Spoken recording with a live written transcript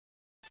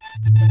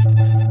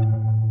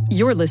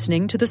You're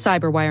listening to the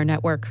Cyberwire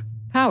Network,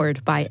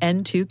 powered by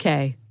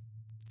N2K.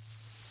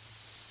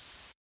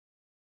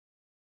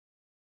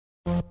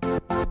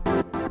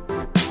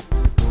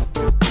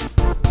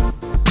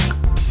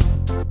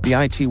 The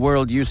IT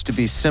world used to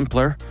be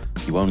simpler.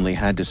 You only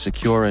had to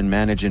secure and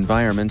manage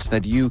environments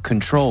that you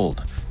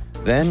controlled.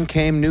 Then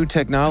came new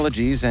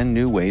technologies and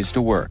new ways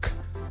to work.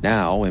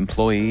 Now,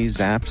 employees,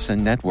 apps,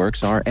 and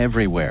networks are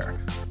everywhere.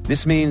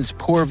 This means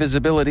poor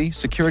visibility,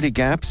 security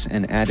gaps,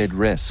 and added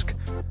risk.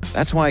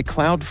 That's why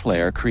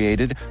Cloudflare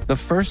created the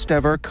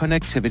first-ever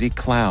connectivity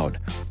cloud.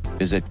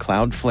 Visit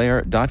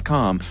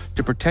cloudflare.com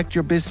to protect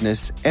your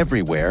business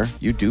everywhere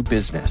you do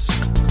business.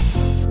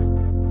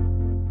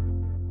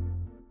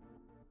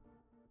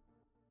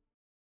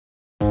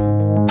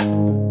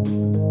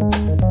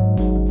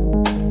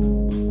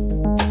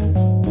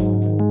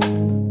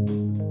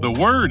 The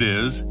word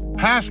is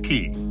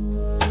passkey.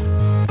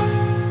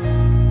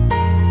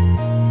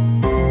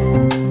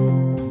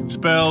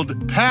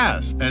 Spelled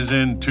pass as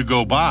in to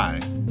go by,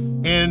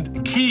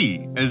 and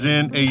key as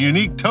in a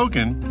unique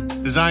token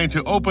designed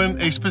to open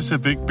a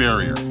specific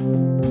barrier.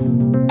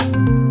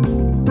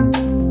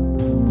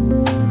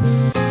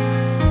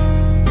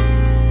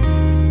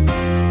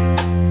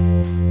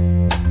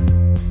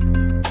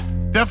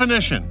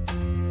 Definition: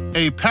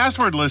 a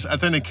passwordless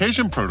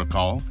authentication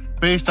protocol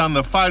based on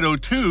the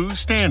FIDO2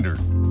 standard.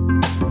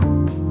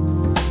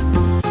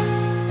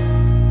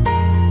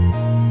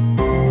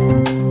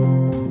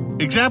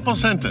 Example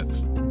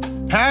sentence: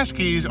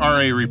 passkeys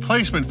are a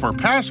replacement for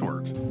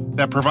passwords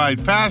that provide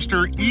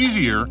faster,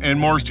 easier, and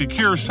more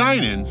secure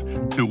sign-ins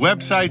to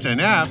websites and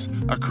apps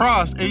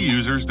across a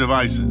user's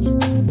devices.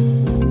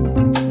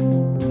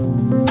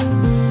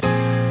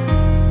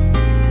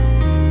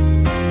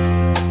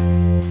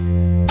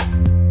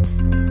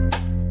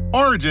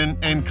 Origin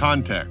and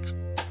context.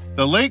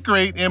 The late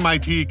great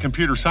MIT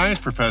computer science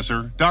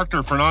professor,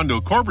 Dr.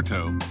 Fernando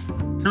Corbato,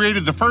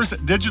 created the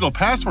first digital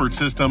password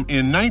system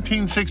in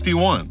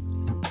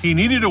 1961. He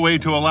needed a way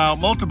to allow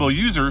multiple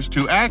users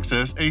to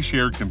access a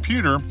shared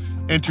computer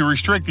and to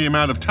restrict the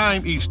amount of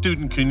time each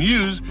student can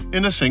use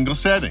in a single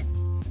setting.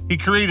 He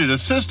created a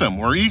system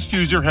where each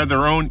user had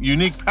their own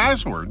unique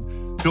password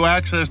to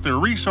access their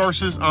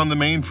resources on the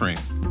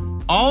mainframe.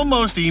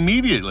 Almost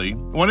immediately,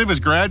 one of his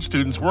grad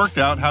students worked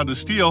out how to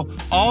steal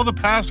all the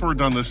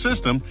passwords on the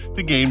system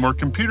to gain more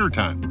computer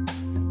time.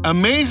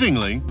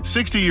 Amazingly,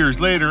 60 years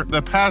later,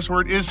 the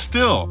password is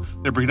still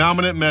the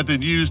predominant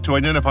method used to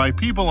identify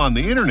people on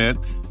the internet,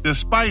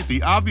 despite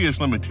the obvious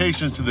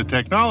limitations to the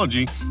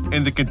technology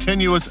and the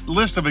continuous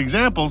list of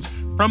examples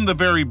from the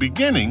very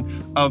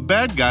beginning of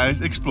bad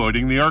guys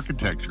exploiting the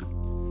architecture.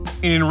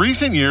 In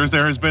recent years,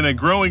 there has been a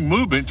growing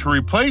movement to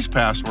replace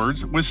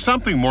passwords with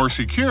something more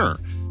secure,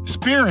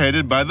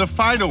 spearheaded by the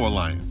FIDO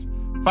Alliance.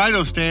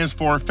 FIDO stands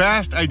for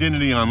Fast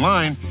Identity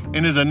Online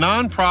and is a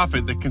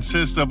nonprofit that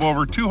consists of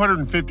over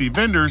 250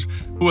 vendors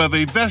who have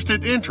a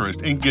vested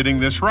interest in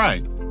getting this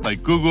right,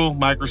 like Google,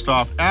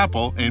 Microsoft,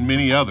 Apple, and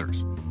many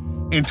others.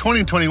 In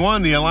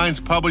 2021, the Alliance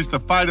published the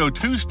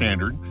FIDO2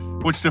 standard,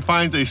 which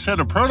defines a set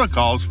of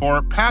protocols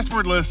for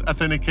passwordless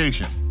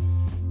authentication.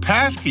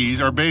 Passkeys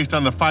are based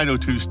on the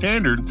FIDO2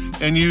 standard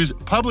and use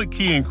public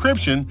key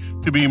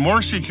encryption to be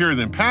more secure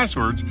than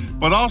passwords,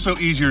 but also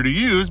easier to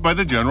use by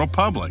the general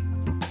public.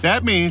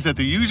 That means that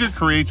the user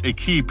creates a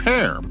key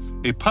pair,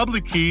 a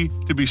public key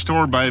to be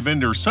stored by a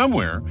vendor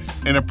somewhere,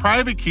 and a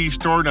private key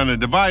stored on a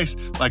device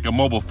like a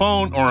mobile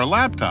phone or a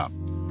laptop.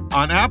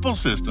 On Apple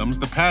systems,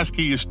 the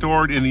passkey is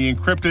stored in the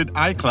encrypted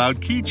iCloud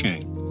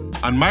keychain.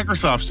 On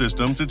Microsoft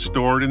systems, it's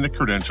stored in the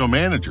credential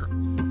manager.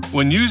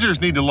 When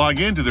users need to log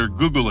into their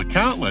Google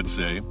account, let's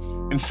say,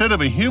 instead of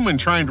a human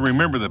trying to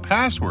remember the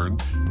password,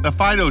 the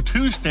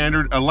FIDO2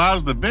 standard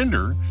allows the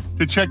vendor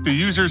to check the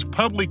user's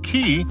public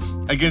key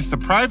against the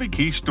private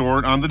key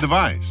stored on the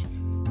device.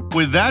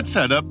 With that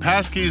setup,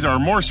 passkeys are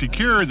more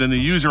secure than the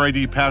user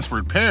ID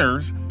password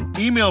pairs,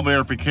 email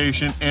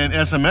verification, and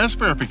SMS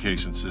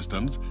verification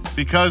systems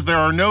because there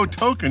are no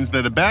tokens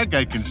that a bad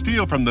guy can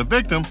steal from the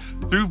victim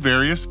through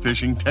various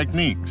phishing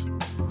techniques.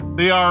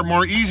 They are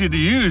more easy to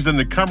use than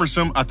the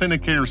cumbersome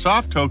Authenticator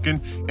soft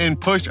token and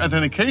push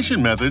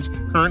authentication methods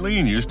currently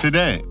in use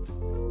today.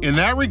 In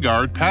that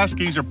regard,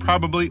 passkeys are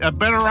probably a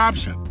better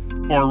option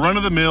for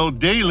run-of-the-mill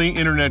daily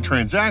internet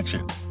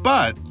transactions.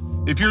 But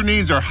if your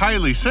needs are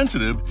highly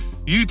sensitive,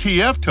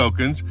 UTF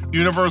tokens,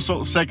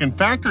 Universal Second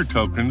Factor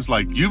tokens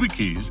like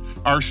YubiKeys,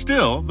 are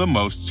still the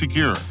most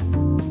secure.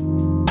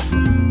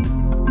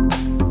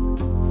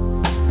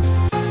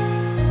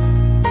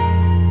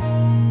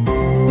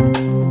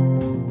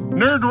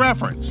 Nerd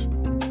reference.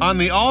 On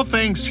the All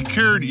Things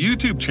Secured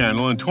YouTube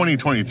channel in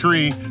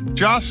 2023,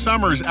 Josh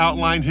Summers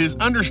outlined his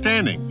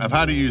understanding of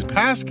how to use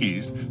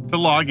passkeys to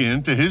log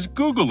in to his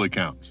Google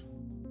accounts.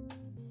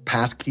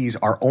 passkeys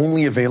are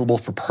only available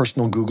for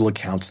personal Google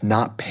accounts,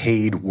 not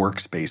paid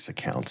workspace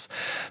accounts.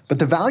 But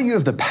the value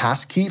of the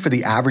passkey for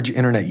the average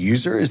internet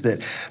user is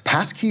that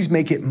passkeys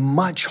make it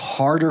much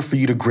harder for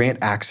you to grant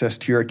access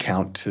to your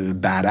account to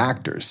bad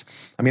actors.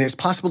 I mean, it's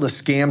possible to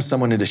scam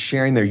someone into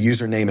sharing their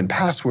username and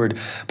password,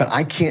 but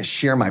I can't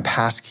share my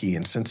passkey.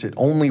 And since it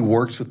only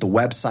works with the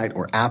website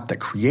or app that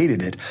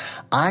created it,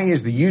 I,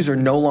 as the user,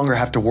 no longer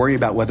have to worry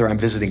about whether I'm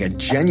visiting a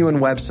genuine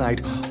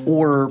website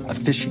or a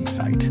phishing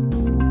site.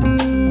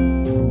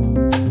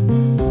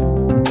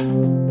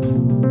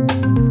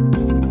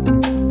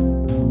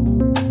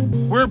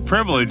 We're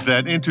privileged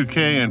that N2K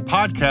and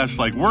podcasts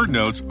like Word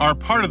Notes are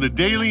part of the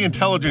daily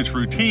intelligence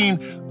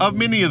routine of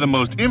many of the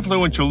most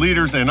influential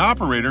leaders and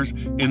operators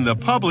in the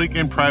public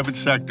and private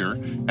sector,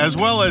 as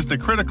well as the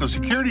critical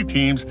security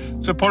teams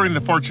supporting the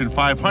Fortune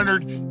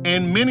 500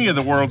 and many of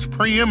the world's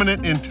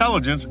preeminent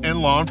intelligence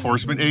and law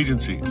enforcement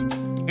agencies.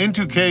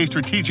 N2K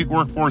Strategic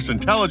Workforce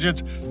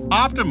Intelligence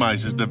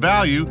optimizes the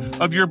value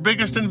of your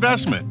biggest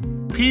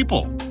investment,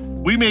 people.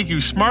 We make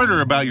you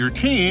smarter about your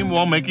team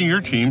while making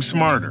your team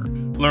smarter.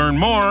 Learn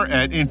more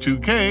at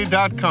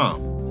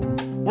n2k.com.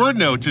 Word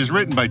Notes is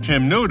written by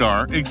Tim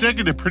Nodar,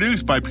 executive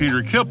produced by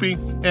Peter Kilpie,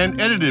 and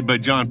edited by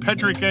John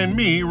Petrick and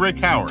me, Rick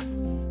Howard.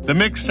 The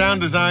mix,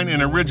 sound design,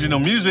 and original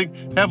music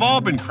have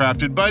all been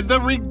crafted by the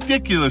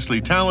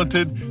ridiculously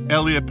talented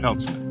Elliot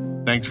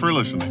Peltzman. Thanks for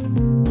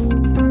listening.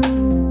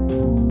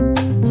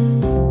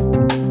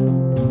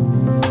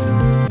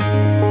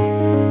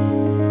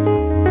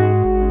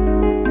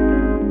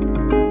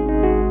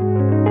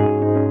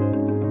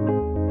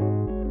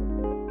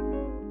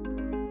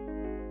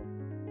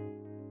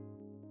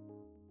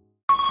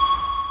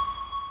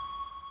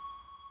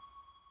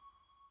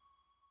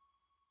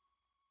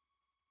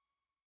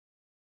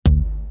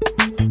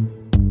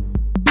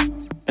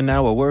 And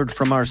now a word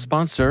from our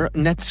sponsor,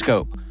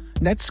 Netskope.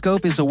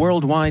 Netskope is a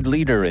worldwide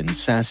leader in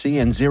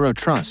SASE and Zero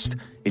Trust.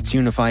 Its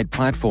unified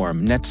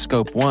platform,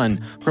 Netskope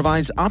One,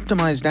 provides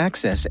optimized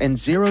access and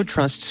Zero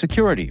Trust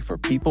security for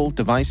people,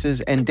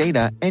 devices, and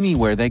data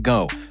anywhere they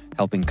go,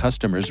 helping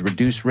customers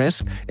reduce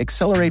risk,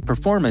 accelerate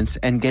performance,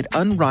 and get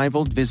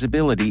unrivaled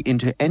visibility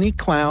into any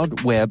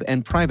cloud, web,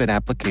 and private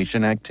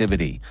application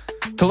activity.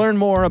 To learn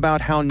more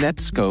about how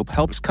Netskope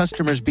helps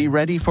customers be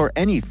ready for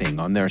anything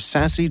on their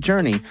SASE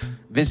journey,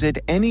 visit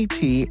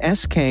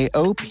netskope.com.